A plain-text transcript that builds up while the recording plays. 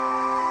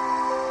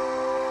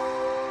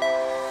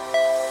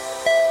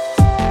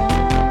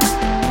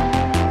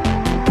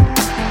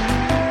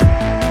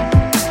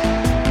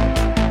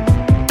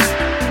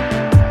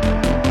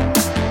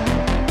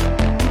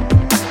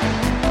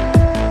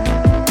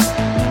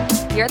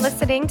You're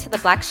listening to the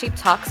Black Sheep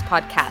Talks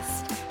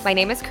podcast. My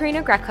name is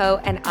Karina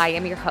Greco, and I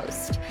am your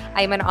host.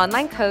 I am an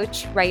online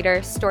coach,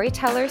 writer,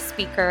 storyteller,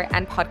 speaker,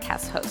 and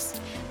podcast host.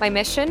 My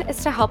mission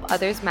is to help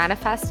others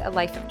manifest a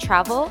life of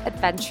travel,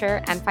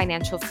 adventure, and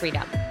financial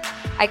freedom.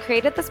 I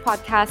created this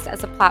podcast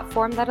as a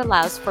platform that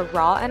allows for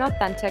raw and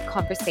authentic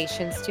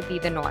conversations to be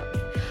the norm.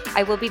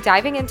 I will be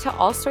diving into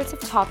all sorts of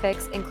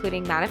topics,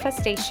 including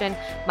manifestation,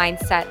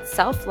 mindset,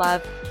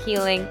 self-love,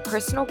 healing,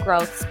 personal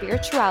growth,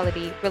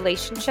 spirituality,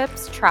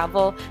 relationships,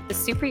 travel, the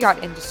super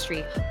yacht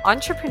industry,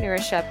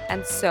 entrepreneurship,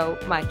 and so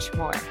much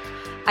more.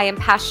 I am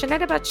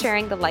passionate about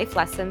sharing the life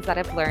lessons that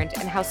I've learned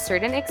and how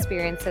certain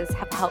experiences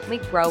have helped me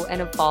grow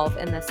and evolve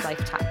in this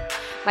lifetime.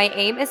 My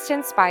aim is to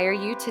inspire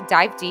you to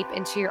dive deep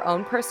into your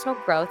own personal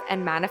growth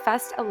and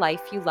manifest a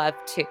life you love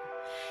too.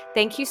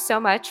 Thank you so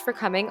much for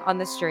coming on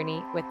this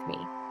journey with me.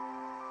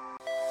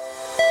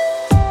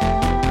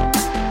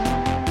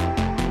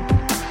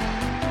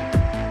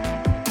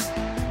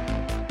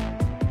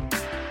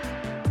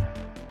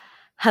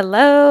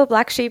 Hello,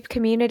 Black Sheep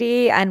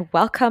community, and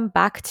welcome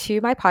back to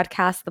my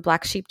podcast, The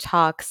Black Sheep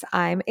Talks.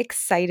 I'm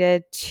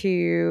excited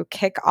to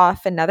kick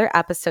off another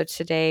episode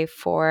today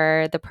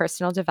for the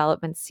personal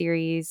development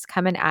series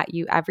coming at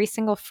you every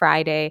single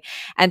Friday.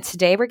 And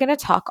today we're going to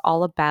talk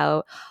all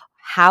about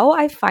how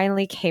I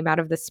finally came out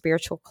of the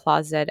spiritual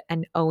closet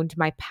and owned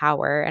my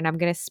power. And I'm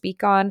going to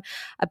speak on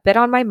a bit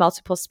on my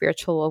multiple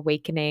spiritual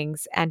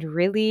awakenings and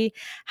really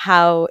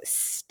how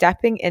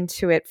stepping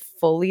into it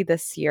fully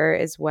this year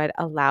is what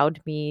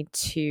allowed me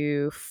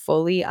to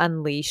fully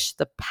unleash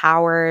the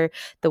power,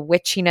 the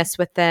witchiness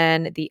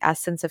within, the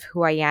essence of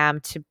who I am,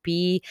 to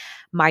be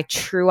my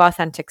true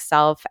authentic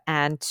self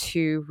and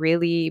to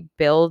really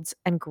build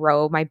and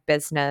grow my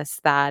business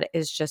that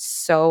is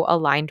just so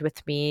aligned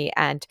with me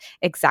and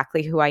exactly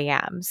who I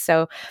am.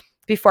 So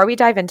before we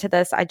dive into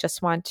this, I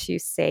just want to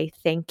say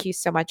thank you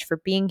so much for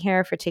being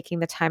here, for taking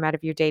the time out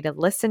of your day to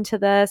listen to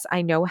this.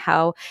 I know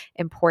how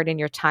important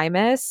your time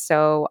is,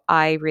 so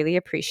I really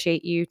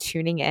appreciate you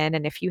tuning in.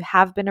 And if you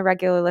have been a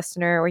regular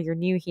listener or you're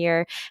new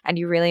here and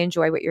you really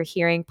enjoy what you're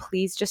hearing,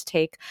 please just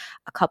take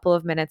a couple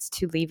of minutes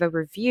to leave a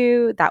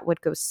review. That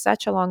would go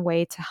such a long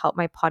way to help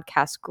my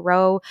podcast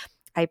grow.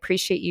 I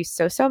appreciate you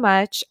so, so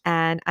much,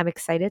 and I'm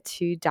excited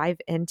to dive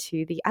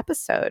into the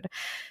episode.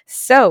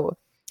 So,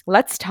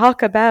 let's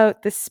talk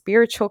about the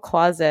spiritual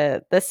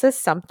closet. This is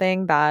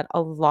something that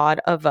a lot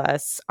of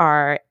us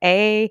are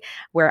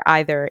we're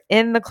either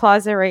in the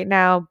closet right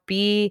now,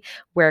 B,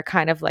 we're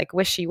kind of like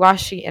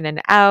wishy-washy in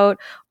and out,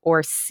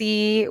 or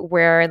C,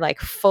 we're like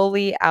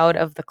fully out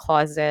of the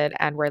closet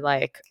and we're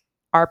like,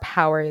 our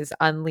power is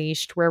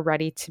unleashed. We're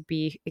ready to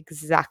be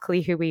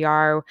exactly who we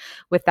are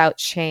without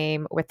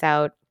shame,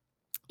 without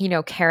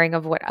caring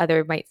of what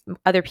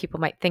other people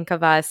might think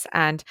of us.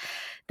 And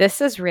this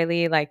is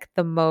really like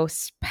the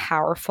most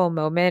powerful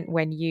moment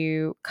when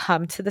you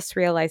come to this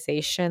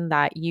realization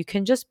that you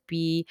can just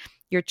be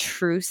your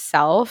true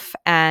self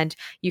and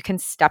you can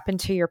step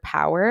into your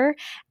power.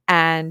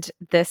 And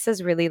this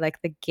is really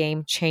like the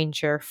game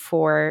changer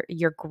for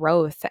your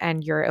growth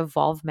and your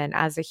evolvement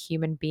as a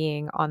human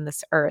being on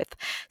this earth.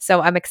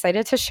 So I'm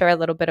excited to share a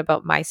little bit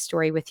about my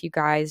story with you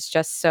guys,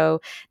 just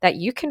so that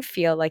you can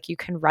feel like you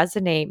can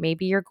resonate.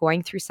 Maybe you're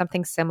going through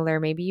something similar.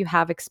 Maybe you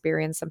have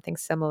experienced something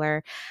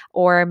similar,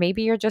 or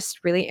maybe you're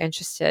just really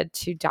interested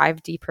to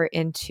dive deeper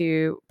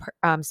into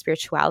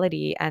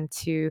spirituality and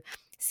to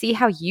see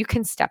how you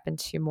can step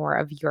into more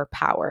of your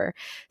power.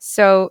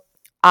 So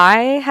I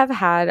have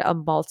had a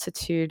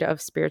multitude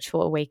of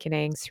spiritual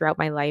awakenings throughout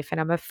my life,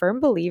 and I'm a firm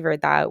believer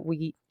that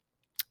we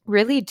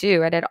really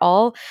do. And it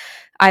all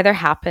either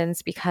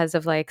happens because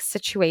of like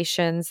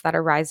situations that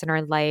arise in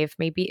our life,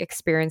 maybe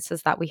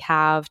experiences that we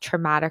have,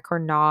 traumatic or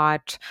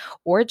not,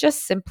 or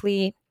just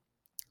simply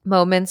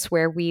moments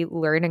where we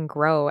learn and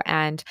grow.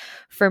 And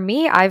for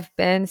me, I've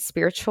been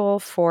spiritual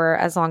for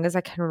as long as I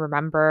can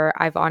remember.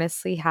 I've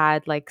honestly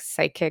had like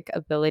psychic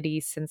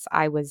abilities since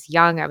I was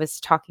young. I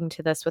was talking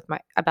to this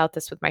about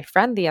this with my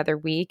friend the other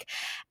week.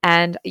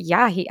 And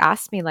yeah, he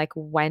asked me like,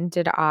 when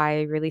did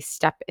I really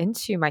step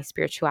into my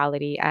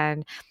spirituality?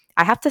 And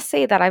I have to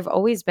say that I've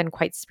always been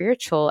quite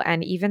spiritual.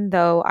 And even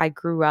though I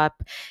grew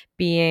up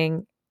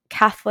being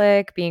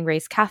Catholic, being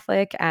raised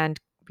Catholic, and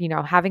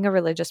having a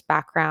religious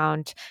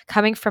background,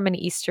 coming from an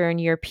Eastern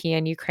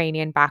European,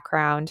 Ukrainian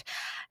background,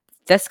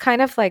 this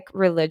kind of like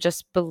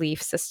religious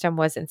belief system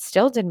was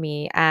instilled in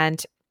me.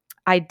 And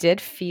I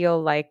did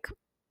feel like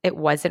it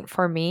wasn't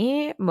for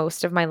me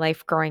most of my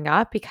life growing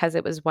up, because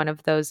it was one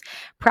of those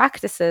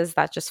practices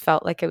that just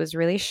felt like it was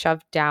really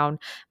shoved down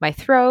my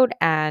throat.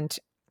 And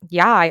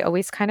yeah, I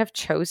always kind of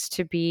chose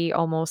to be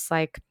almost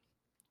like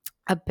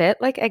a bit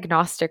like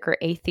agnostic or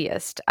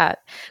atheist at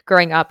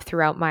growing up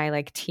throughout my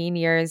like teen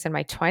years and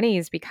my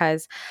 20s,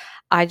 because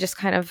I just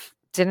kind of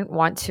didn't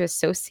want to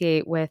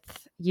associate with,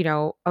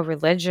 a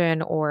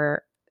religion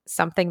or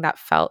something that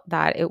felt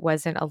that it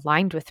wasn't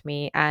aligned with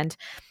me. And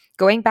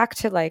going back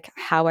to like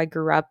how I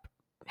grew up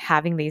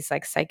having these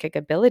like psychic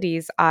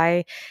abilities,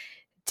 I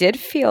did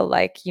feel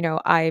like,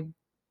 I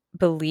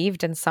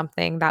believed in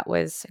something that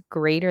was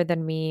greater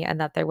than me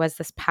and that there was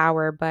this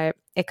power. But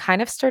it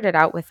kind of started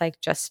out with like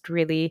just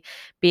really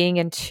being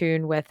in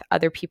tune with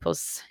other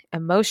people's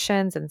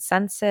emotions and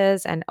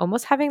senses and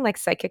almost having like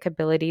psychic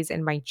abilities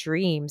in my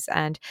dreams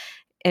and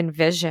in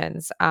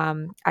visions.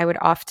 I would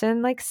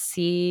often like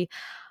see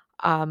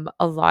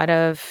a lot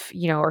of,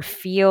 or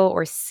feel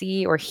or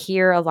see or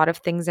hear a lot of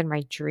things in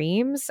my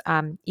dreams,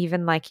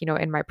 even like,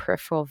 in my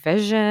peripheral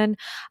vision.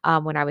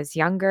 When I was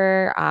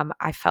younger,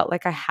 I felt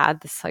like I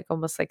had this like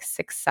almost like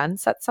sixth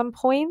sense at some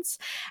points.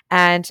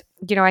 And,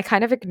 I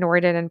kind of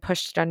ignored it and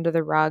pushed it under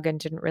the rug and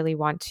didn't really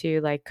want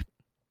to like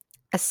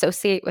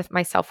associate with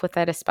myself with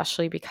it,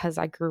 especially because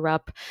I grew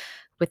up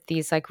with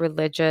these like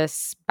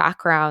religious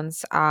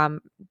backgrounds.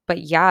 But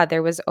yeah,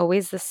 there was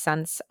always this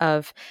sense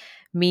of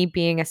me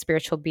being a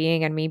spiritual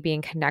being and me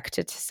being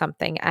connected to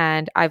something.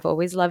 And I've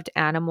always loved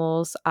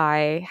animals.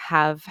 I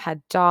have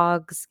had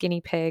dogs, guinea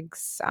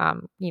pigs,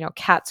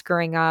 cats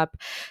growing up.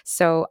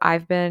 So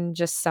I've been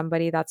just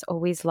somebody that's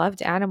always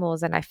loved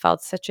animals and I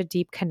felt such a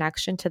deep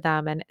connection to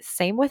them. And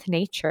same with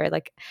nature.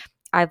 Like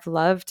I've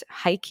loved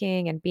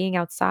hiking and being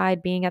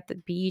outside, being at the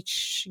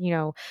beach,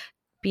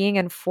 being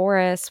in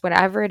forests,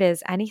 whatever it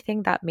is,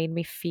 anything that made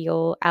me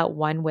feel at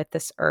one with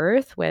this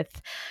earth,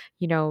 with,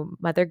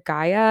 Mother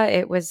Gaia.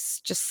 It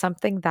was just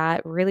something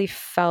that really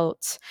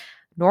felt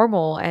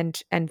normal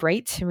and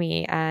right to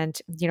me. And,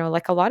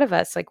 like a lot of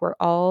us, like we're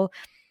all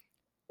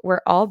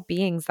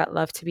beings that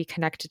love to be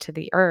connected to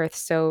the earth.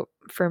 So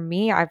for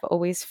me, I've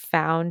always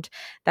found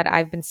that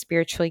I've been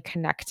spiritually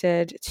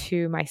connected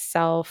to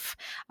myself,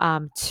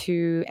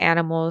 to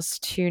animals,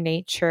 to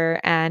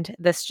nature. And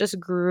this just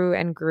grew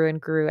and grew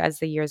and grew as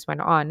the years went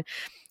on.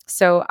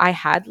 So I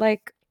had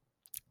like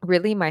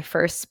really my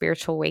first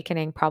spiritual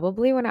awakening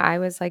probably when I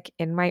was like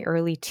in my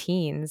early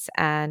teens.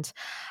 And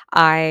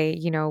I,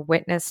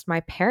 witnessed my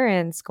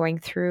parents going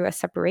through a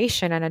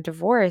separation and a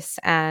divorce.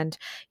 And,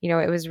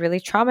 it was really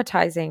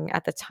traumatizing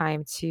at the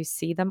time to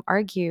see them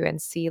argue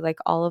and see like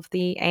all of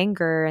the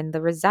anger and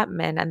the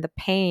resentment and the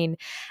pain.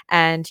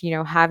 And,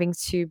 having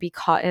to be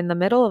caught in the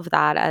middle of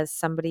that as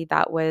somebody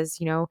that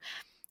was,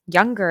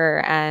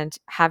 younger and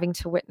having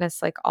to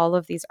witness like all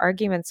of these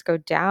arguments go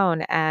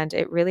down. And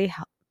it really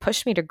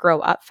pushed me to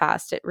grow up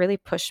fast. It really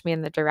pushed me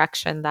in the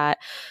direction that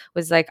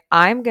was like,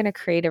 I'm going to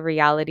create a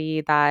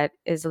reality that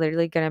is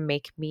literally going to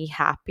make me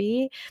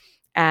happy,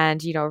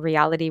 and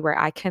reality where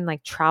I can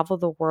like travel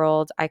the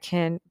world. I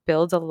can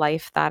build a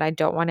life that I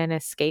don't want to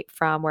escape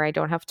from, where I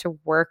don't have to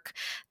work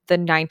the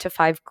 9 to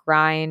 5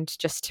 grind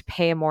just to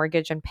pay a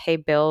mortgage and pay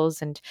bills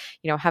and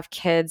have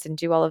kids and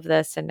do all of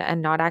this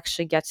and not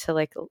actually get to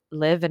like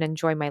live and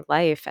enjoy my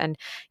life. And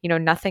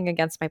nothing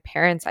against my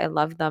parents, I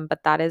love them,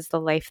 but that is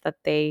the life that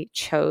they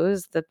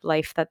chose, the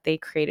life that they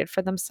created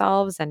for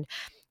themselves. And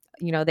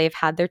they've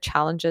had their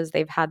challenges,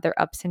 they've had their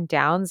ups and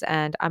downs,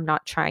 and I'm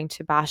not trying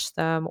to bash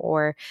them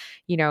or,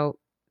 you know,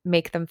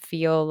 make them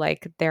feel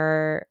like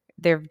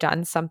they've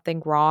done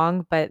something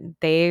wrong, but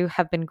they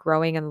have been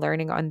growing and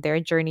learning on their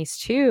journeys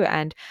too.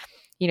 And,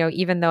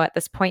 even though at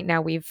this point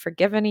now we've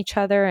forgiven each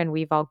other and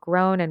we've all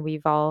grown and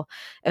we've all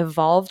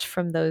evolved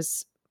from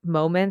those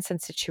moments and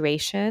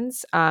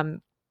situations,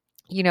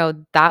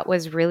 that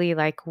was really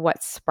like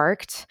what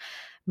sparked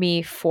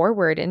me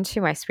forward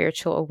into my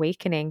spiritual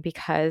awakening,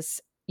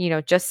 because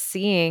just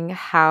seeing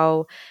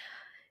how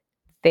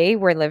they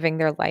were living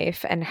their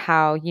life and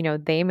how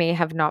they may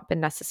have not been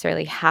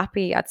necessarily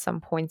happy at some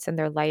points in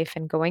their life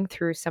and going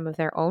through some of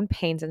their own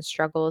pains and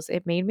struggles,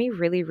 it made me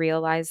really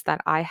realize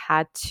that I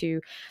had to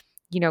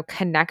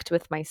connect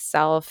with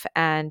myself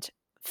and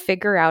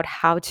figure out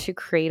how to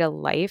create a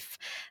life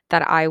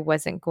that I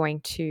wasn't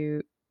going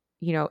to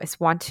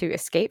want to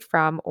escape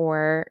from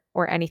or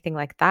anything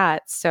like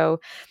that. So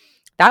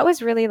that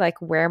was really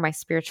like where my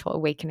spiritual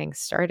awakening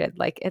started.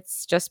 Like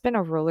it's just been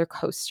a roller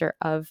coaster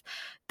of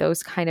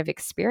those kind of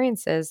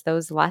experiences,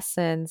 those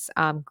lessons,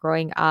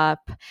 growing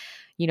up,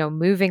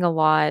 moving a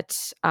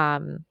lot,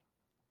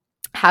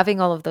 having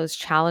all of those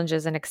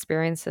challenges and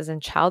experiences in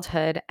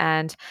childhood,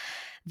 and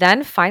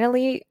then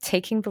finally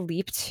taking the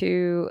leap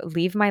to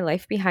leave my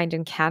life behind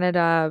in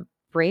Canada,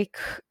 break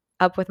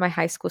up with my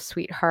high school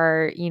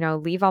sweetheart,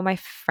 leave all my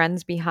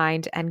friends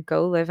behind and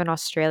go live in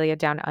Australia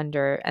down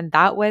under. And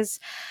that was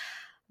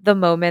the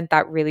moment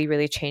that really,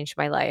 really changed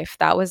my life.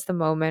 That was the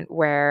moment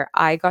where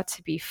I got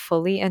to be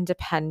fully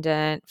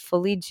independent,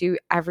 fully do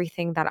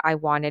everything that I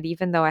wanted,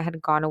 even though I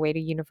had gone away to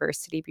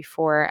university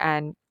before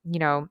and,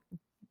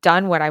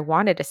 done what I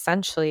wanted.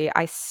 Essentially,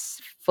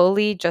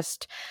 fully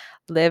just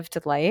lived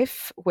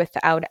life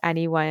without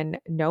anyone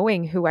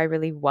knowing who I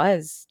really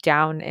was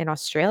down in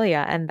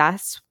Australia. And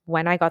that's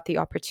when I got the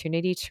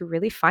opportunity to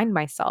really find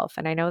myself.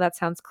 And I know that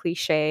sounds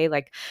cliche,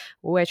 like,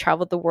 oh, I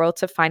traveled the world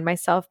to find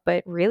myself,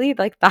 but really,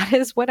 like, that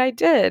is what I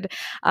did.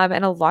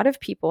 And a lot of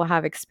people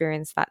have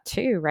experienced that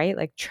too, right?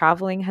 Like,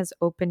 traveling has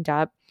opened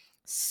up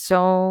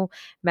so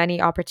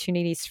many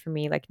opportunities for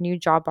me, like new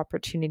job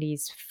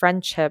opportunities,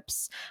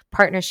 friendships,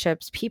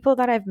 partnerships, people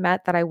that I've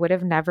met that I would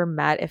have never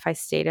met if I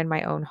stayed in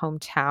my own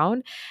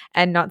hometown.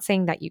 And not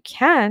saying that you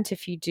can't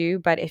if you do,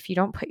 but if you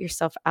don't put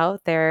yourself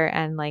out there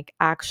and like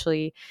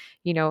actually,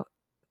 you know,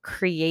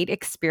 create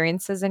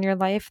experiences in your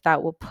life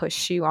that will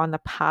push you on the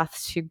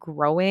path to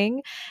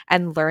growing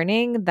and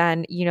learning,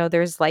 then,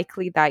 there's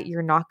likely that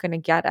you're not going to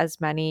get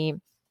as many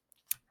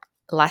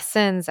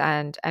lessons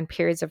and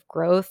periods of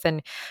growth,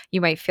 and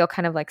you might feel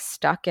kind of like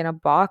stuck in a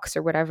box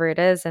or whatever it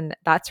is. And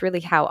that's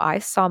really how I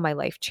saw my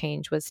life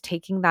change, was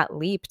taking that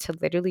leap to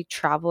literally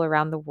travel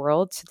around the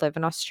world, to live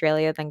in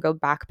Australia, then go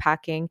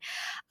backpacking.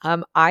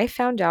 I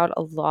found out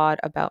a lot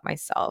about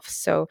myself.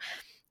 So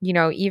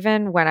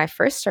even when I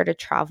first started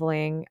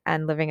traveling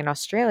and living in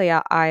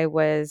Australia, I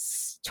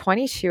was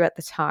 22 at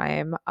the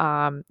time.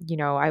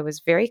 I was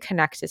very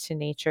connected to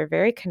nature,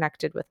 very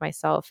connected with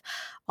myself,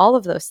 all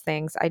of those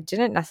things. I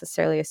didn't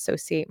necessarily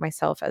associate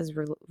myself as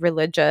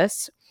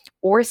religious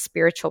or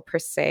spiritual per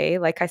se.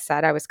 Like I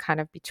said, I was kind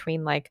of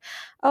between like,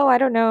 oh, I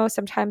don't know.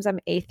 Sometimes I'm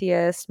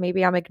atheist.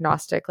 Maybe I'm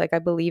agnostic. Like I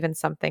believe in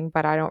something,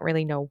 but I don't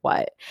really know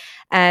what.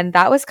 And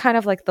that was kind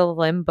of like the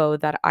limbo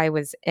that I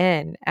was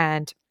in.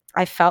 And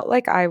I felt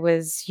like I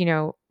was,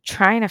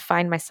 trying to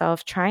find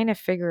myself, trying to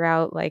figure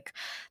out like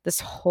this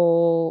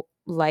whole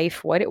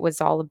life, what it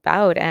was all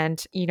about.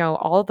 And,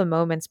 all the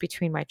moments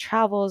between my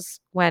travels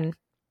when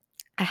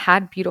I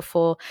had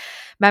beautiful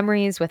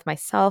memories with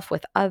myself,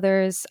 with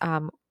others,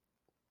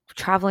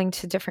 traveling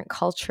to different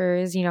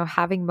cultures,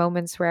 having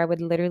moments where I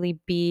would literally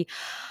be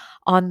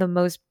on the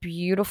most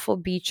beautiful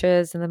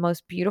beaches and the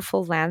most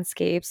beautiful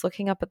landscapes,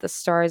 looking up at the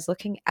stars,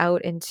 looking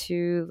out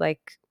into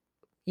like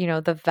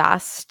the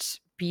vast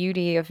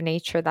beauty of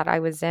nature that I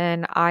was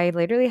in. I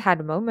literally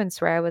had moments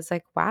where I was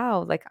like,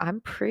 wow, like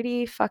I'm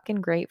pretty fucking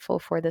grateful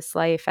for this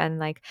life. And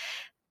like,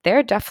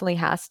 there definitely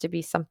has to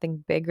be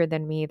something bigger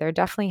than me. There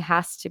definitely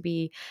has to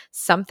be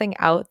something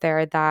out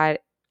there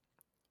that,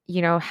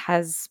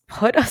 has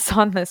put us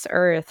on this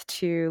earth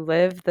to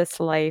live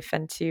this life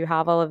and to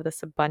have all of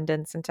this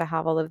abundance and to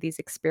have all of these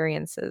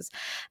experiences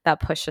that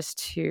push us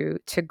to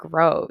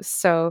grow.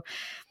 So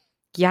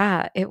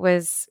yeah, it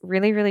was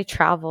really, really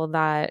travel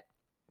that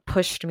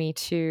pushed me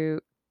to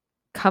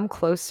come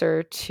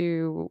closer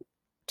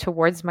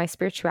towards my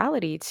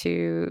spirituality,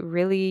 to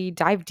really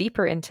dive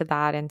deeper into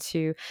that and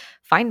to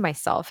find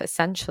myself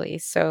essentially.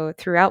 So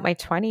throughout my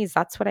 20s,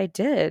 that's what I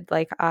did.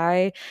 Like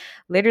I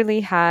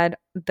literally had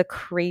the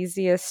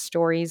craziest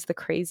stories, the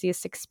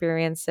craziest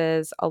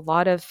experiences, a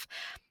lot of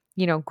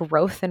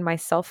growth in my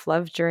self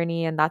love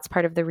journey. And that's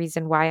part of the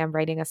reason why I'm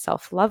writing a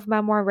self love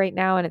memoir right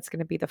now. And it's going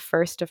to be the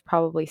first of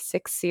probably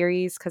 6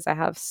 series because I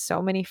have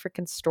so many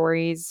freaking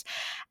stories.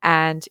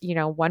 And,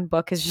 one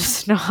book is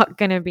just not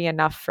going to be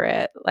enough for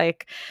it.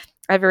 Like,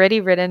 I've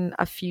already written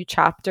a few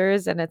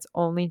chapters and it's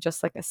only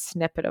just like a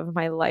snippet of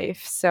my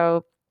life.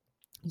 So,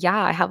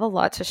 yeah, I have a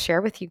lot to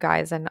share with you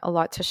guys and a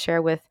lot to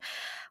share with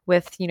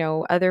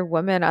other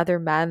women, other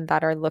men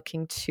that are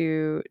looking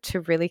to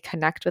really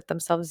connect with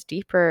themselves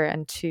deeper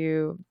and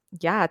to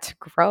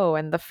grow.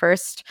 And the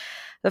first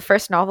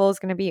novel is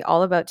going to be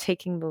all about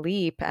taking the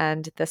leap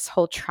and this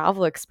whole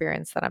travel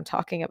experience that I'm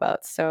talking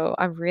about. So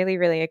I'm really,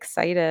 really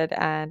excited.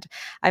 And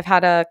I've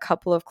had a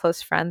couple of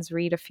close friends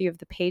read a few of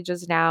the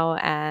pages now.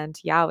 And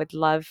yeah, I would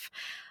love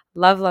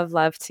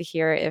to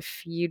hear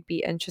if you'd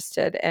be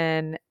interested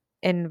in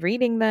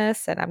reading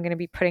this. And I'm going to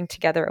be putting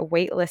together a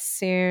wait list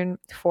soon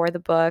for the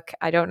book.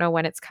 I don't know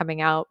when it's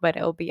coming out, but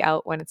it'll be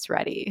out when it's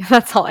ready.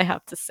 That's all I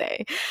have to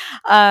say.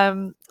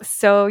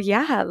 So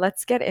yeah,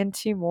 let's get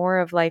into more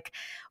of like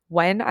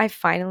when I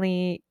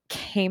finally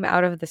came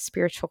out of the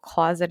spiritual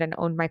closet and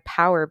owned my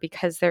power,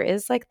 because there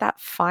is like that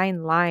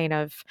fine line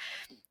of,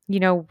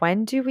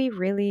 when do we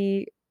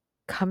really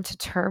come to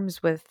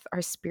terms with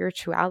our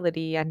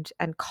spirituality and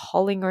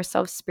calling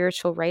ourselves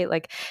spiritual, right?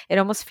 Like it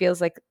almost feels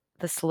like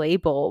this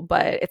label,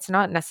 but it's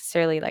not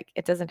necessarily like,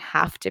 it doesn't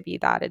have to be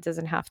that. It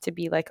doesn't have to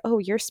be like, oh,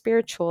 you're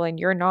spiritual and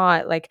you're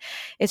not. Like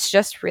it's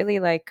just really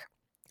like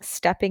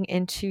stepping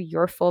into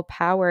your full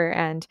power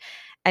and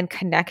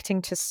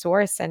connecting to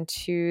source and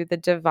to the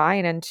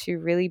divine and to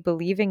really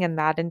believing in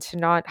that and to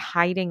not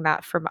hiding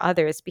that from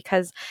others,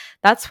 because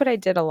that's what I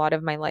did a lot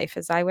of my life.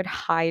 Is I would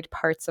hide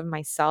parts of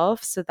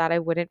myself so that I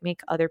wouldn't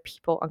make other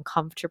people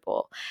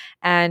uncomfortable.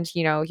 And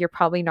you're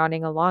probably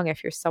nodding along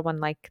if you're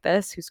someone like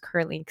this who's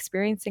currently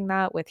experiencing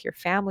that with your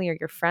family or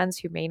your friends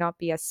who may not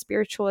be as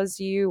spiritual as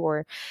you,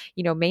 or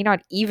may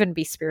not even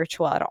be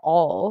spiritual at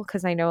all,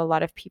 because I know a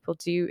lot of people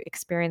do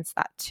experience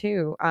that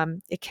too.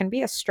 It can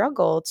be a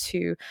struggle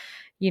to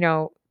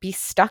be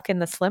stuck in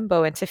this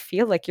limbo and to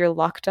feel like you're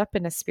locked up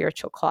in a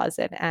spiritual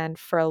closet. And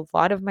for a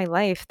lot of my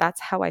life,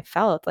 that's how I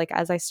felt. Like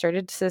as I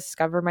started to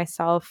discover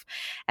myself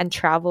and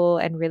travel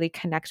and really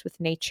connect with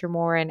nature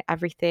more and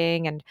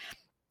everything. And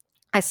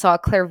I saw a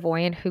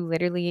clairvoyant who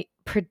literally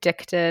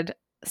predicted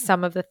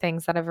some of the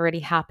things that have already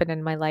happened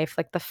in my life,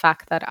 like the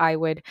fact that I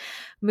would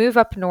move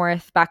up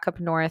north, back up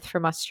north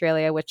from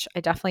Australia, which I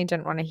definitely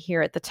didn't want to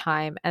hear at the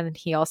time. And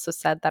he also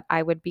said that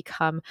I would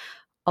become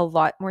a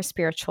lot more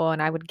spiritual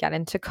and I would get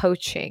into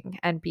coaching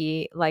and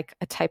be like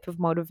a type of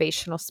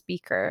motivational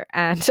speaker.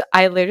 And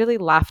I literally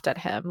laughed at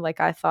him. Like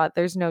I thought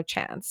there's no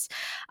chance,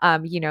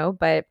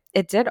 but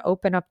it did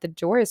open up the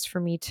doors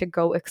for me to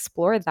go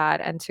explore that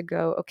and to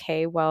go,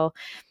 okay, well,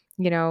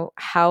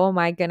 how am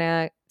I going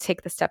to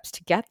take the steps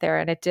to get there?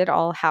 And it did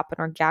all happen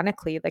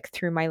organically, like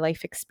through my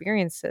life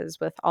experiences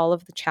with all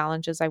of the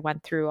challenges I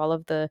went through, all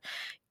of the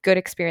good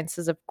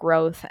experiences of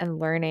growth and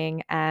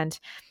learning. And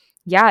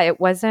yeah, it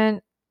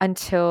wasn't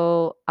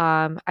until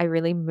I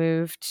really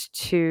moved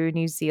to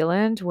New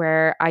Zealand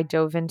where I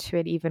dove into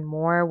it even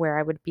more, where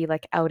I would be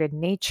like out in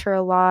nature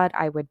a lot.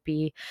 I would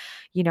be,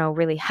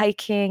 really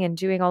hiking and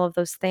doing all of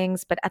those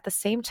things. But at the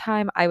same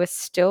time, I was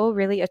still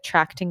really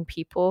attracting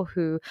people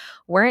who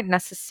weren't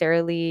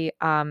necessarily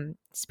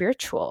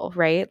spiritual,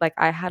 right? Like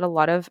I had a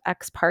lot of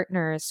ex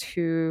partners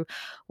who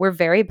were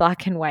very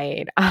black and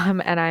white.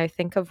 And I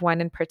think of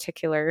one in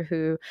particular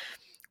who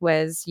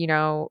was,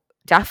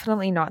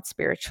 definitely not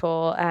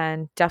spiritual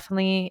and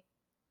definitely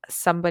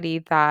somebody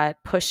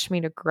that pushed me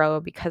to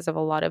grow because of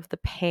a lot of the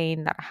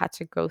pain that I had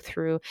to go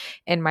through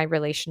in my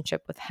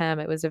relationship with him.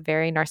 It was a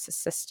very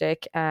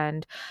narcissistic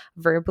and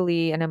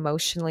verbally and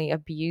emotionally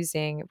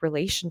abusing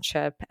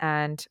relationship.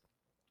 And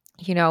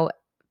you know,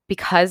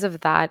 because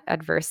of that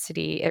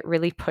adversity, it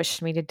really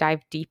pushed me to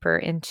dive deeper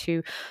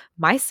into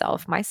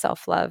myself, my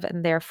self love,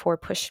 and therefore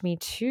pushed me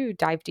to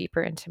dive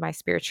deeper into my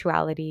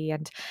spirituality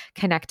and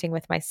connecting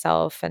with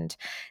myself. And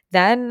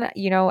then,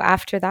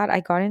 after that, I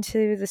got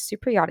into the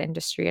super yacht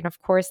industry. And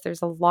of course,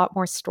 there's a lot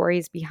more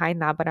stories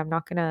behind that, but I'm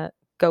not going to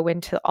go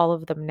into all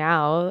of them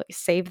now.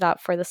 Save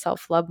that for the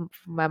self love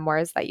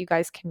memoirs that you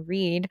guys can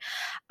read.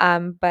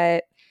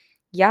 But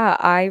yeah,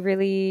 I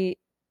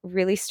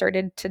really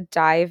started to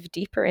dive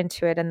deeper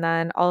into it. And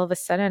then all of a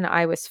sudden,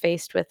 I was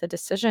faced with a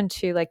decision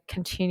to like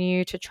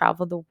continue to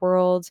travel the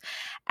world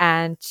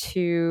and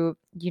to,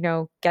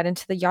 get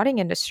into the yachting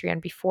industry.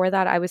 And before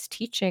that, I was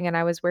teaching and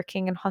I was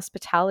working in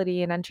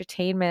hospitality and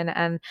entertainment.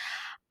 And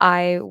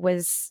I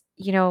was,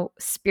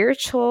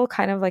 spiritual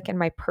kind of like in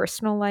my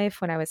personal life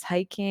when I was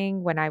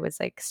hiking, when I was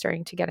like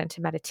starting to get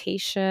into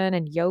meditation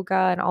and yoga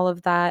and all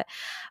of that.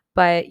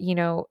 But,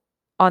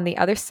 on the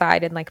other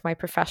side in like my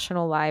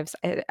professional lives,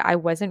 I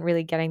wasn't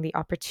really getting the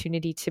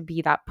opportunity to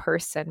be that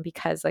person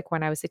because like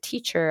when I was a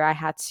teacher, I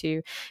had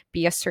to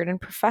be a certain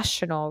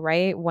professional,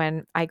 right?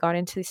 When I got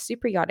into the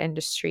super yacht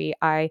industry,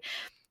 I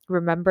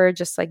remember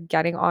just like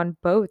getting on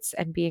boats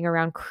and being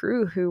around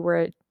crew who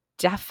were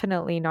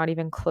definitely not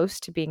even close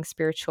to being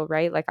spiritual,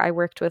 right? Like I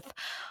worked with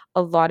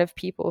a lot of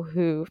people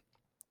who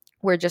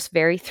were just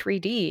very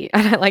 3D.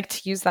 And I like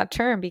to use that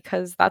term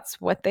because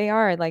that's what they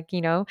are. Like,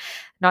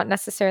 not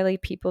necessarily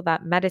people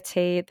that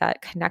meditate,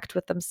 that connect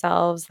with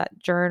themselves, that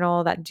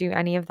journal, that do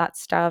any of that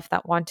stuff,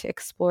 that want to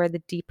explore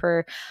the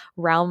deeper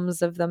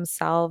realms of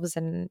themselves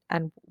and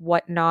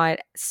whatnot.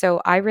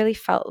 So I really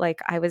felt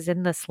like I was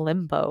in this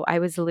limbo. I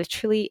was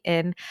literally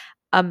in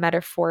a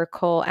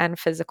metaphorical and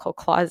physical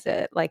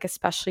closet, like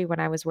especially when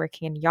I was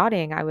working in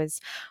yachting, I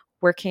was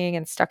working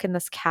and stuck in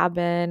this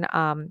cabin.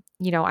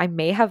 I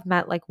may have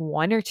met like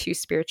one or two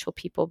spiritual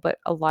people, but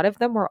a lot of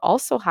them were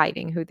also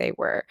hiding who they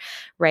were,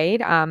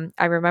 right?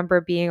 I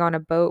remember being on a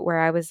boat where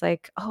I was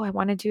like, oh, I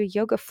want to do a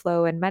yoga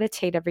flow and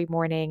meditate every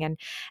morning.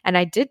 And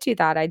I did do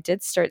that. I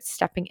did start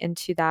stepping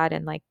into that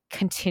and like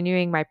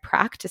continuing my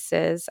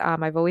practices.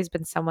 I've always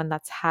been someone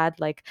that's had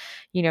like,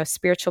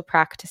 spiritual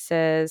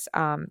practices.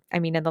 I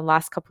mean, in the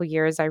last couple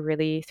years,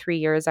 3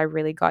 years, I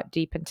really got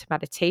deep into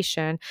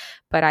meditation,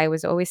 but I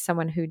was always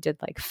someone who did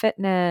like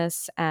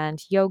fitness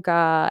and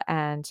yoga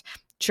and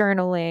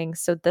journaling.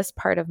 So this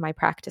part of my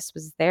practice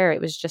was there. It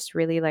was just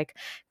really like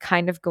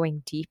kind of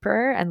going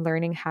deeper and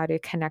learning how to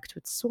connect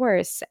with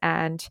source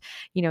and,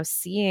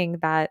 seeing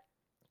that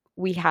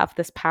we have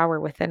this power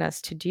within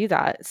us to do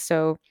that.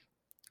 So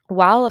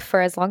while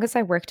for as long as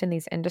I worked in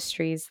these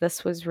industries,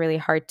 this was really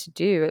hard to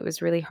do. It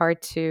was really hard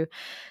to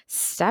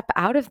step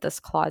out of this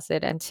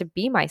closet and to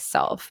be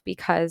myself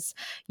because,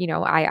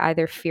 I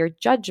either feared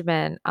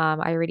judgment.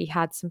 I already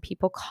had some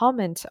people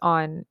comment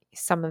on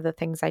some of the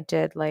things I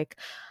did, like,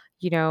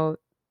 you know,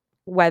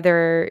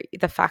 whether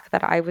the fact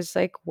that I was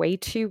like way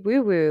too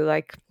woo woo,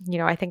 like,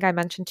 I think I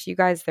mentioned to you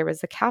guys there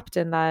was a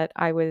captain that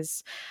I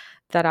was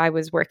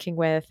working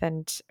with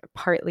and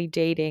partly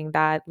dating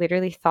that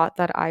literally thought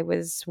that I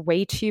was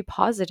way too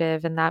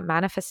positive and that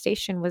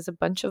manifestation was a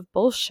bunch of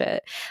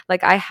bullshit.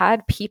 Like I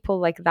had people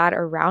like that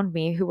around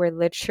me who were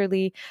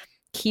literally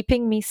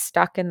keeping me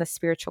stuck in the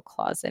spiritual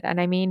closet.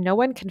 And I mean, no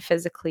one can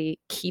physically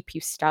keep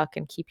you stuck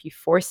and keep you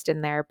forced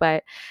in there,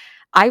 but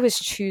I was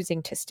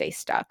choosing to stay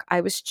stuck.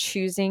 I was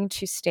choosing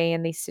to stay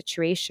in these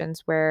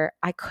situations where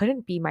I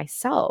couldn't be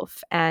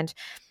myself. And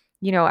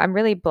I'm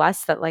really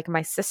blessed that like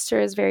my sister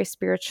is very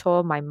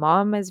spiritual, my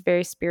mom is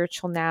very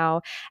spiritual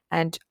now,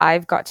 and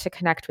I've got to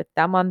connect with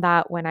them on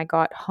that when I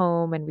got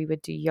home, and we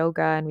would do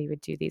yoga and we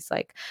would do these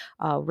like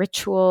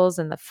rituals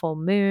and the full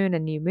moon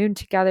and new moon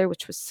together,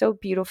 which was so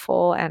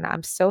beautiful. And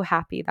I'm so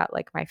happy that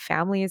like my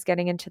family is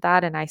getting into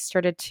that, and I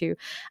started to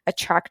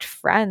attract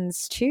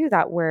friends too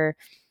that were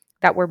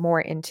more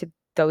into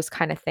those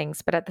kind of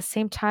things. But at the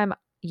same time,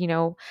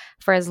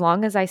 for as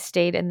long as I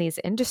stayed in these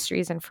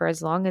industries and for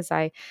as long as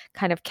I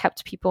kind of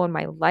kept people in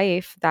my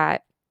life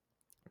that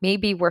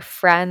maybe were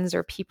friends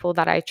or people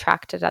that I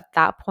attracted at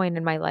that point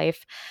in my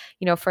life,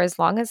 for as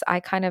long as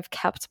I kind of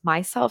kept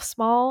myself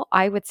small,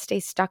 I would stay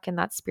stuck in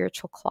that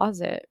spiritual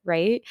closet,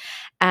 right?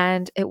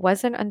 And it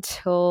wasn't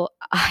until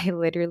I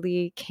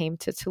literally came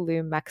to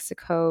Tulum,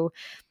 Mexico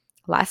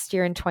last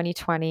year in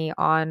 2020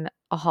 on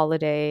a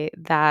holiday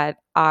that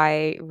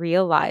I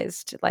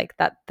realized like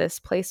that this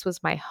place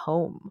was my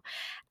home.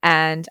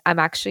 And I'm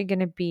actually going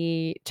to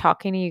be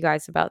talking to you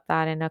guys about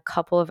that in a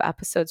couple of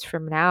episodes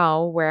from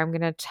now, where I'm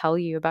going to tell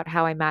you about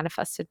how I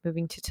manifested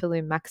moving to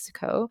Tulum,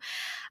 Mexico.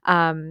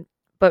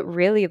 But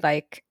really,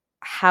 like,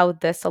 how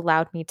this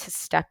allowed me to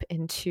step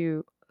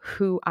into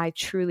who I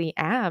truly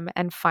am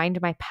and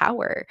find my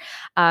power.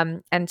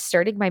 And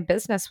starting my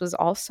business was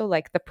also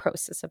like the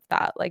process of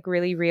that, like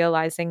really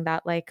realizing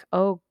that, like,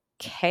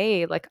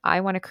 okay, like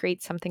I want to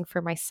create something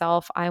for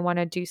myself. I want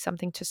to do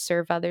something to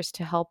serve others,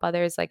 to help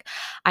others. Like,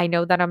 I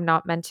know that I'm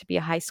not meant to be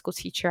a high school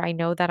teacher. I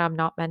know that I'm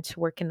not meant to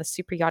work in the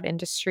super yacht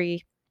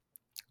industry.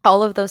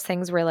 All of those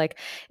things were like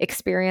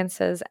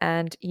experiences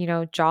and,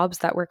 jobs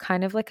that were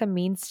kind of like a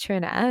means to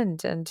an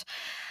end. And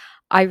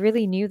I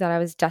really knew that I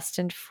was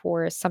destined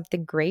for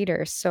something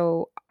greater.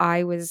 So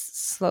I was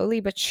slowly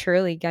but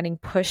surely getting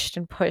pushed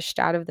and pushed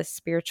out of the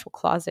spiritual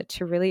closet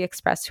to really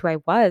express who I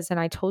was.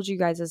 And I told you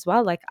guys as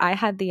well, like I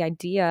had the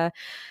idea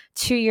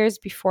 2 years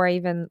before I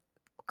even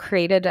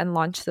created and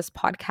launched this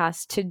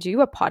podcast to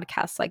do a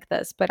podcast like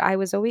this, but I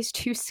was always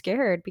too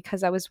scared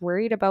because I was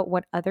worried about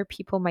what other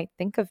people might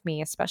think of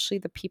me, especially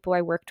the people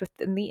I worked with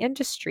in the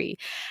industry.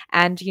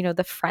 And,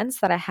 the friends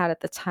that I had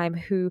at the time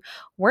who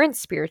weren't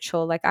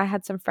spiritual, like I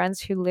had some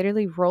friends who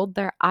literally rolled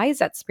their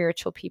eyes at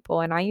spiritual people.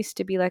 And I used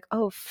to be like,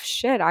 oh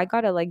shit, I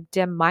gotta like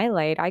dim my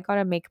light. I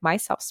gotta make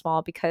myself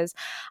small because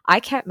I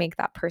can't make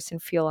that person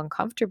feel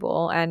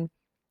uncomfortable. And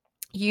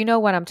you know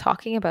what I'm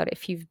talking about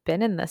if you've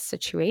been in this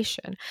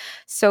situation.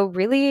 So,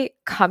 really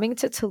coming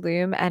to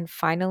Tulum and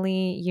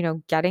finally,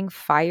 getting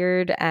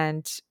fired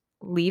and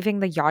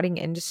leaving the yachting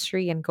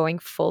industry and going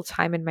full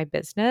time in my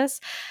business,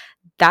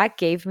 that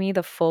gave me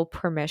the full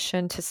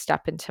permission to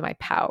step into my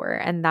power.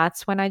 And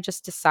that's when I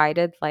just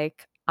decided,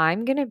 like,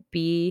 I'm going to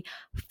be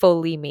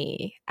fully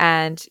me.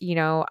 And,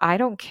 I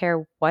don't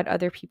care what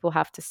other people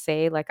have to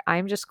say. Like,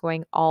 I'm just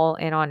going all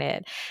in on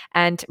it.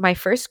 And my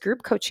first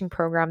group coaching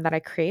program that I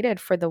created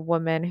for the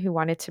woman who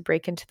wanted to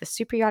break into the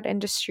super yacht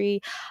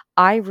industry,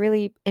 I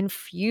really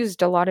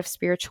infused a lot of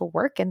spiritual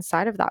work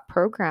inside of that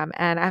program.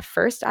 And at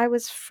first, I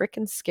was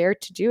freaking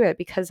scared to do it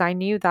because I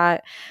knew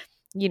that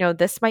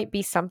this might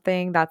be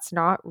something that's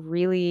not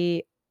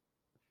really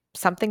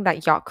something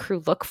that yacht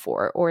crew look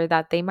for, or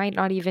that they might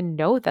not even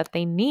know that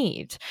they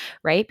need,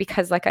 right?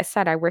 Because, like I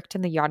said, I worked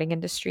in the yachting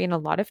industry and a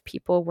lot of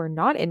people were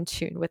not in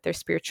tune with their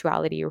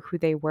spirituality or who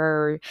they were.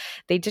 Or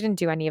they didn't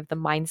do any of the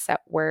mindset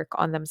work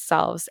on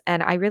themselves.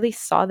 And I really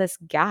saw this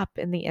gap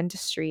in the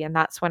industry. And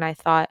that's when I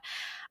thought,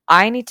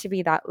 I need to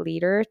be that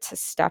leader to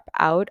step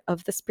out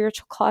of the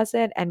spiritual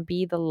closet and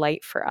be the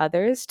light for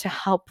others to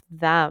help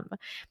them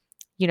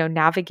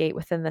navigate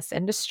within this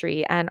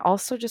industry and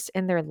also just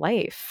in their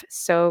life.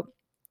 So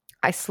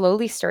I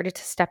slowly started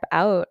to step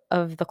out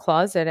of the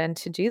closet and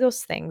to do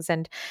those things.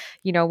 And,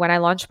 when I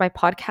launched my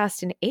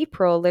podcast in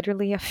April,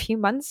 literally a few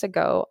months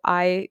ago,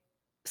 I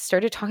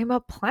started talking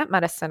about plant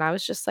medicine. I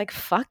was just like,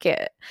 fuck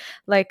it.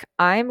 Like,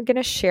 I'm going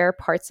to share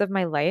parts of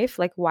my life.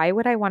 Like, why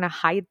would I want to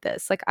hide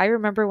this? Like, I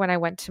remember when I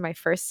went to my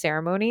first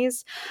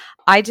ceremonies,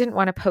 I didn't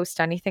want to post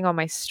anything on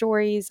my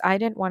stories. I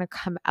didn't want to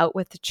come out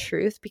with the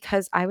truth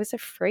because I was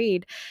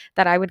afraid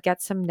that I would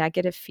get some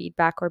negative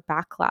feedback or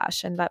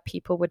backlash and that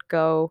people would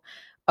go,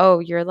 oh,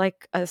 you're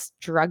like a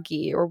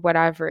druggie or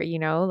whatever,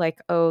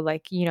 like, oh,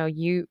 like,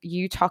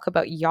 you talk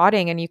about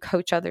yachting and you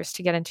coach others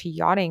to get into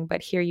yachting,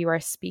 but here you are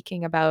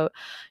speaking about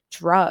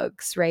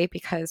drugs, right?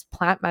 Because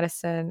plant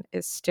medicine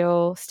is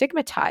still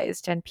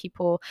stigmatized and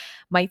people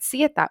might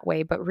see it that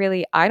way, but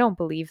really I don't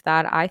believe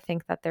that. I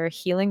think that they're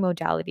healing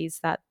modalities,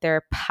 that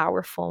they're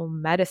powerful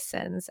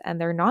medicines and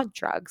they're not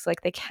drugs.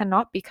 Like, they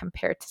cannot be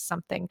compared to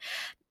something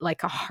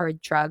like a hard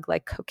drug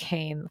like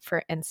cocaine,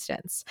 for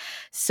instance.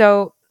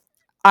 So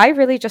I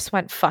really just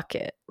went, fuck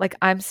it. Like,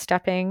 I'm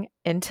stepping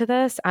into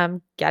this.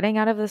 I'm getting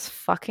out of this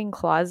fucking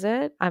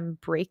closet. I'm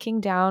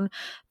breaking down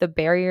the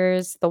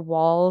barriers, the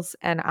walls,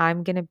 and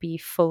I'm going to be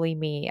fully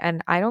me.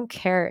 And I don't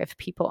care if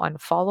people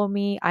unfollow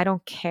me. I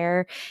don't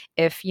care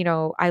if,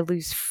 I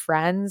lose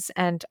friends.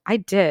 And I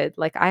did.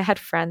 Like, I had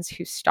friends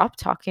who stopped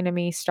talking to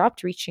me,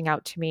 stopped reaching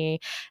out to me.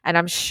 And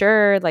I'm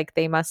sure, like,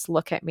 they must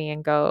look at me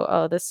and go,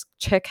 oh, this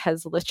chick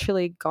has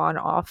literally gone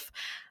off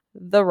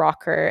the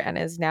rocker and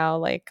is now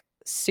like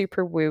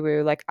super woo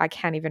woo. Like I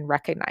can't even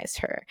recognize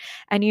her.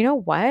 And you know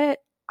what?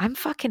 I'm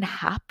fucking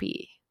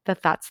happy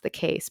that that's the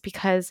case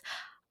because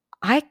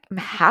I'm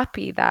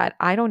happy that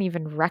I don't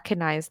even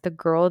recognize the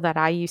girl that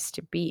I used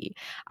to be.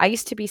 I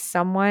used to be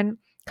someone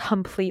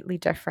completely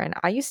different.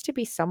 I used to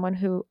be someone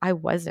who I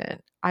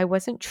wasn't. I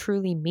wasn't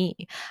truly me.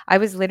 I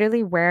was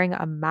literally wearing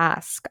a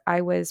mask.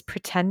 I was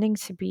pretending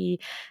to be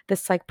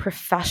this like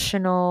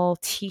professional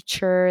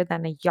teacher,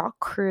 then a yacht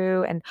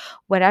crew. And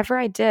whatever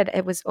I did,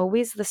 it was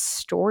always this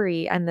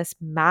story and this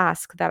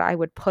mask that I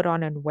would put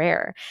on and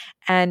wear.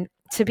 And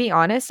to be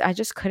honest, I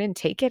just couldn't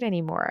take it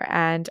anymore.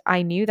 And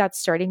I knew that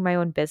starting my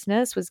own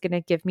business was going to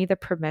give me the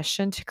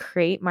permission to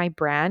create my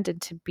brand and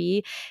to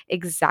be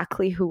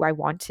exactly who I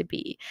want to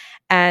be.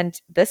 And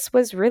this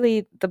was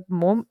really the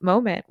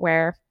moment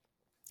where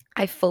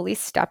I fully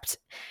stepped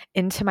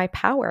into my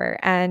power.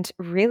 And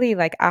really,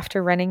 like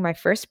after running my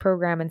first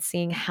program and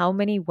seeing how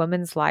many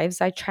women's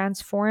lives I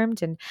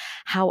transformed and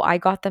how I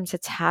got them to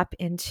tap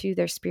into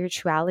their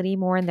spirituality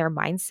more and their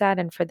mindset,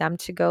 and for them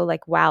to go,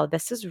 like, wow,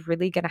 this is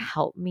really going to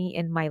help me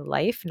in my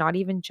life, not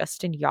even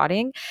just in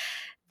yachting.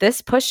 This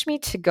pushed me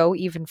to go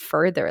even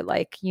further.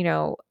 Like,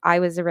 I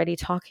was already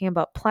talking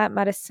about plant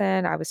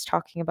medicine, I was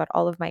talking about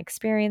all of my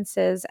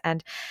experiences.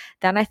 And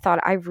then I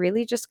thought, I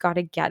really just got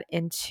to get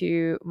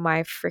into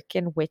my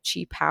freaking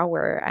witchy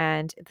power.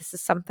 And this is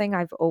something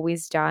I've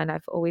always done.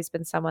 I've always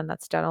been someone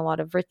that's done a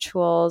lot of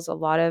rituals, a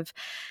lot of,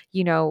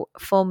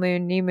 full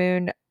moon, new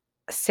moon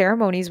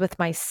ceremonies with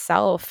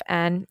myself.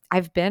 And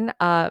I've been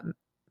a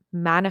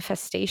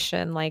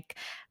manifestation, like,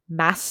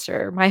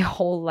 master my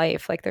whole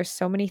life. Like there's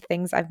so many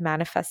things I've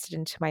manifested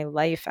into my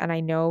life, and I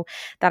know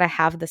that I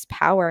have this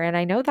power, and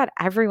I know that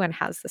everyone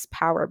has this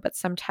power, but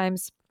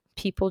sometimes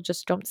people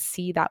just don't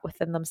see that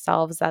within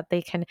themselves, that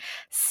they can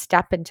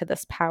step into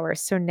this power.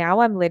 So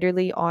now I'm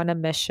literally on a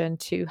mission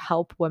to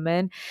help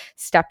women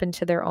step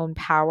into their own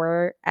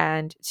power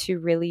and to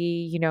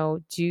really,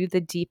 do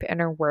the deep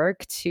inner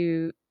work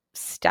to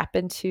step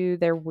into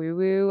their woo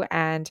woo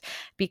and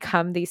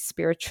become these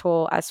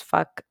spiritual as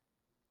fuck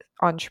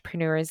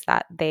entrepreneurs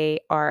that they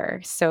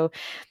are. So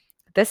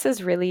this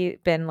has really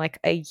been like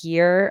a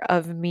year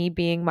of me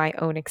being my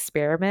own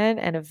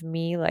experiment and of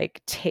me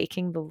like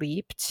taking the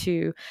leap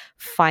to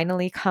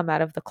finally come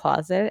out of the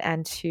closet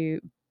and to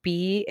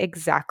be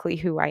exactly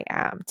who I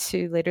am,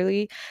 to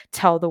literally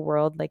tell the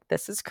world, like,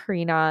 this is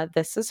Karina,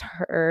 this is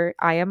her,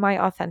 I am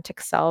my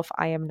authentic self.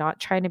 I am not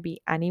trying to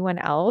be anyone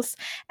else.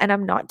 And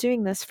I'm not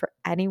doing this for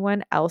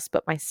anyone else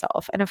but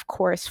myself. And of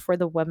course, for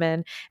the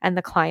women and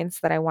the clients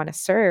that I want to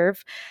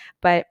serve.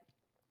 But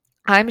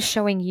I'm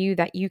showing you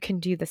that you can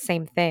do the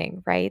same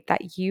thing, right?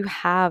 That you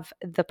have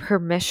the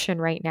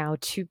permission right now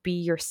to be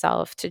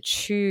yourself, to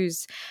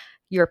choose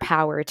your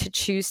power, to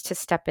choose to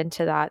step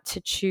into that,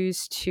 to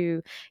choose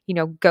to,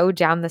 go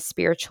down the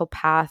spiritual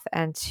path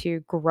and to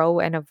grow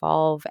and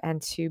evolve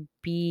and to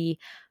be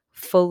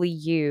fully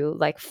you,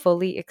 like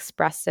fully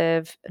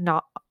expressive,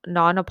 not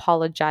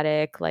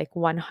non-apologetic, like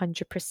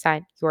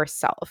 100%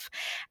 yourself.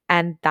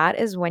 And that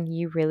is when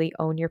you really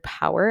own your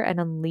power and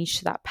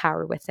unleash that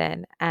power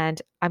within. And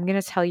I'm going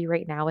to tell you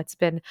right now, it's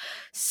been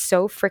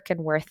so freaking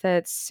worth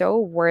it, so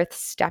worth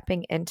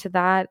stepping into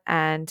that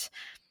and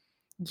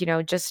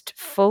just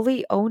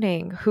fully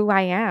owning who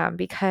I am,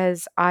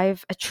 because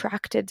I've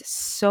attracted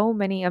so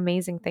many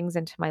amazing things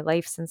into my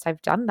life since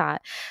I've done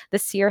that.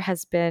 This year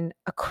has been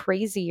a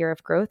crazy year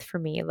of growth for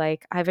me.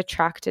 Like I've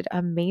attracted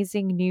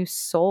amazing new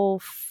soul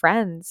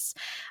friends,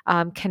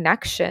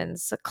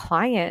 connections,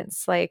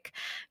 clients. Like,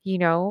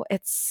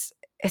 it's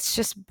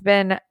just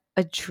been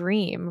a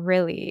dream,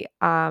 really.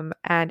 And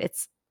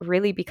it's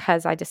really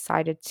because I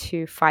decided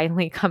to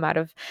finally come out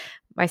of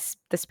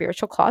the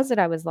spiritual closet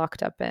I was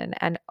locked up in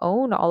and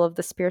own all of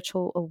the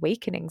spiritual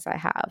awakenings I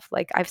have.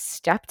 Like I've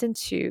stepped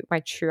into my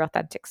true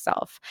authentic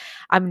self.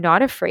 I'm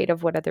not afraid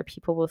of what other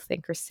people will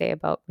think or say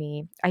about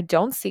me. I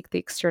don't seek the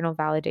external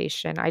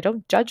validation. I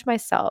don't judge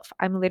myself.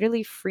 I'm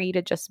literally free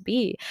to just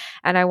be.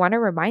 And I want to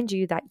remind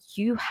you that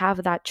you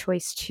have that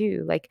choice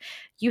too. Like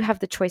you have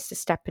the choice to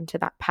step into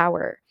that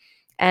power.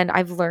 And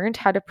I've learned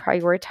how to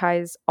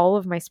prioritize all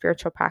of my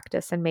spiritual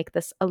practice and make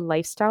this a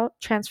lifestyle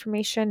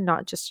transformation,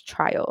 not just a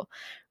trial,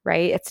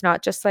 right? It's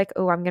not just like,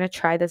 oh, I'm going to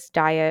try this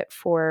diet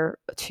for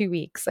 2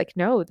 weeks. Like,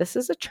 no, this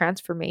is a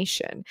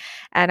transformation.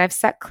 And I've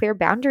set clear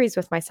boundaries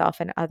with myself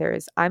and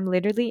others. I'm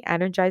literally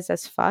energized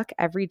as fuck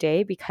every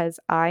day because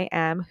I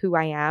am who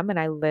I am and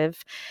I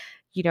live,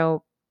 you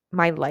know,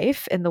 my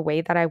life in the way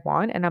that I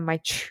want, and I'm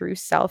my true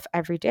self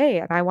every day.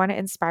 And I want to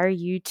inspire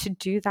you to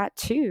do that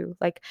too.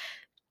 Like,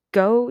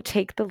 go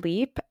take the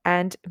leap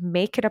and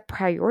make it a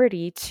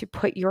priority to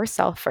put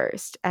yourself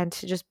first and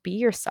to just be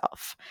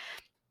yourself.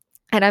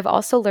 And I've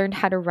also learned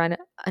how to run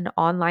an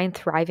online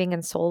thriving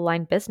and soul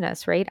aligned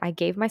business, right? I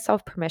gave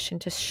myself permission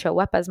to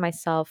show up as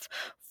myself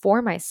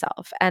for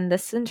myself. And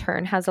this in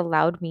turn has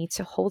allowed me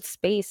to hold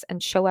space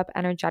and show up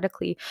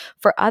energetically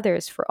for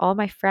others, for all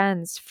my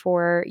friends,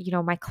 for,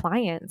 my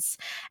clients.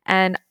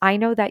 And I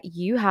know that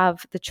you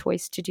have the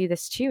choice to do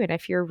this too. And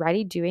if you're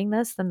already doing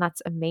this, then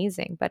that's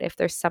amazing. But if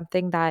there's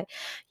something that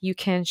you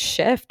can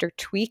shift or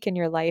tweak in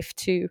your life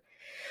to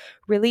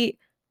really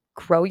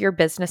grow your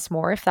business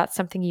more, if that's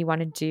something you want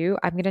to do,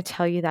 I'm going to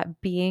tell you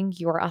that being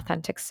your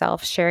authentic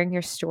self, sharing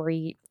your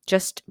story,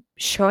 just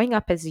showing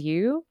up as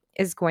you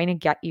is going to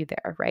get you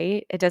there,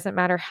 right? It doesn't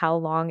matter how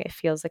long it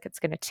feels like it's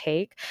going to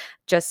take,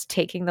 just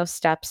taking those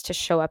steps to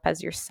show up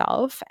as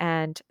yourself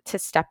and to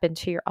step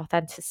into your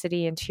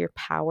authenticity, into your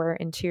power,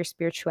 into your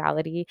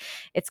spirituality.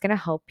 It's going to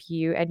help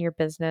you and your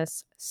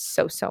business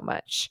so, so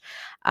much.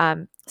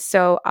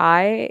 So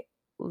I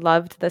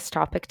loved this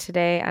topic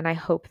today, and I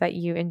hope that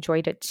you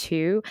enjoyed it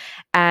too.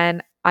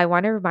 And I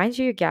want to remind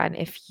you again,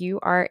 if you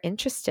are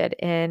interested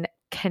in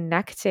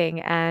connecting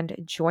and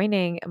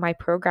joining my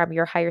program,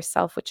 Your Higher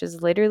Self, which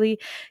is literally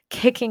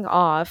kicking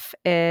off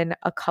in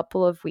a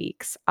couple of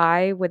weeks,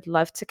 I would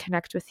love to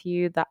connect with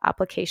you. The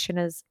application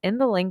is in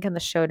the link in the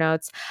show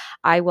notes.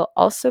 I will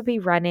also be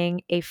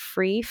running a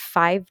free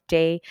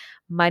 5-day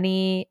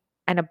money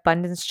and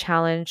abundance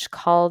challenge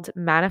called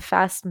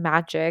Manifest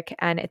Magic,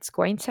 and it's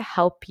going to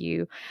help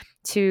you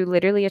to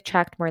literally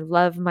attract more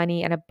love,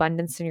 money, and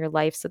abundance in your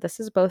life. So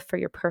this is both for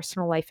your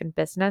personal life and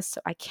business.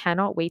 So I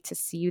cannot wait to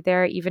see you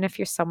there. Even if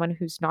you're someone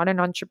who's not an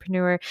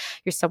entrepreneur,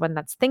 you're someone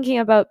that's thinking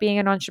about being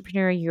an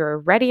entrepreneur, you're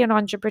already an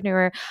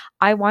entrepreneur,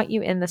 I want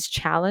you in this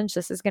challenge.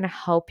 This is going to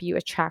help you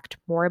attract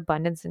more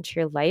abundance into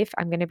your life.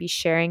 I'm going to be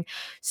sharing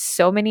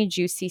so many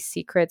juicy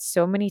secrets,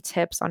 so many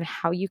tips on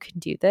how you can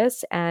do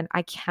this. And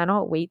I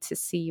cannot wait to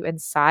see you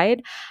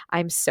inside.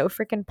 I'm so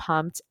freaking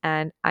pumped,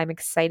 and I'm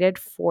excited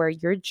for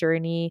your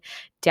journey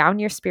down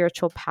your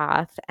spiritual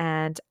path.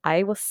 And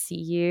I will see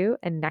you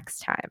next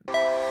time.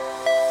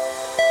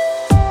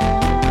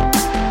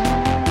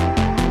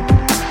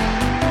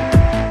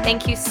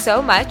 Thank you so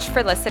much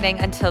for listening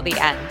until the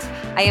end.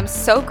 I am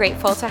so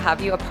grateful to have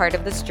you a part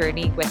of this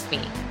journey with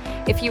me.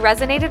 If you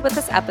resonated with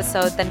this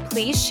episode, then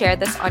please share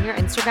this on your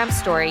Instagram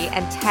story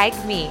and tag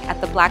me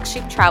at The Black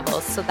Sheep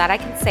Travels so that I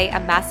can say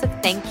a massive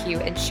thank you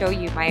and show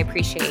you my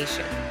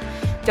appreciation.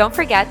 Don't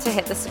forget to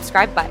hit the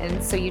subscribe button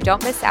so you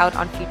don't miss out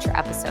on future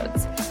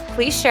episodes.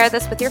 Please share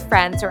this with your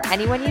friends or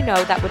anyone you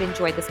know that would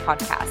enjoy this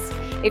podcast.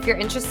 If you're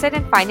interested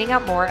in finding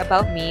out more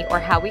about me or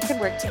how we can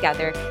work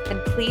together, then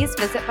please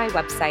visit my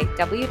website,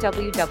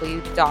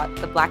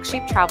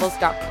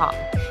 www.theblacksheeptravels.com.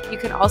 You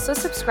can also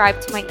subscribe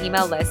to my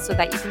email list so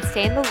that you can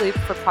stay in the loop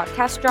for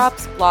podcast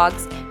drops,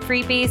 blogs,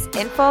 freebies,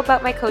 info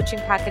about my coaching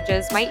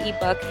packages, my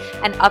ebook,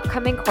 and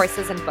upcoming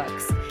courses and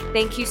books.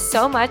 Thank you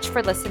so much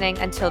for listening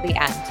until the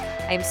end.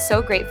 I am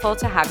so grateful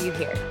to have you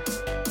here.